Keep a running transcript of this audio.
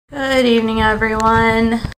Good evening,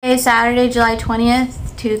 everyone. Today is Saturday, July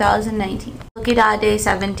 20th, 2019. Lucky Dot Day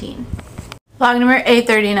 17. Vlog number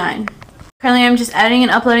 839. Currently, I'm just editing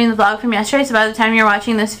and uploading the vlog from yesterday, so by the time you're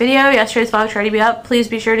watching this video, yesterday's vlog should already be up. Please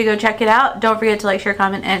be sure to go check it out. Don't forget to like, share,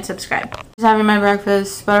 comment, and subscribe. Just having my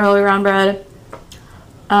breakfast, butter holy round bread,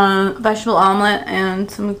 vegetable omelet,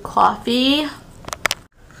 and some coffee.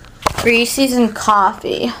 Pre-seasoned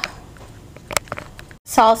coffee.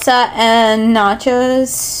 Salsa and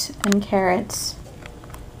nachos and carrots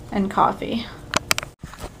and coffee.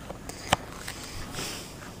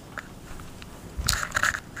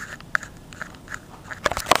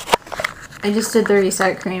 I just did the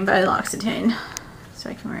Reset Cream by L'Occitane so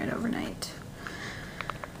I can wear it overnight.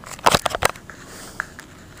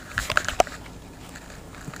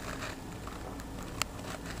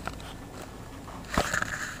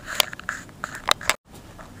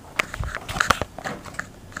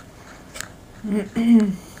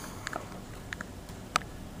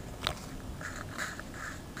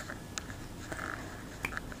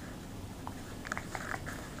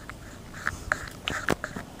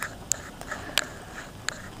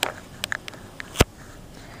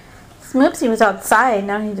 Smoopsy was outside,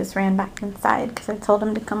 now he just ran back inside because I told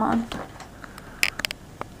him to come on.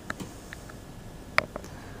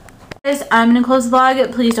 Guys, I'm going to close the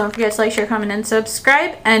vlog. Please don't forget to like, share, comment, and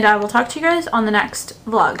subscribe, and I will talk to you guys on the next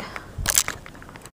vlog.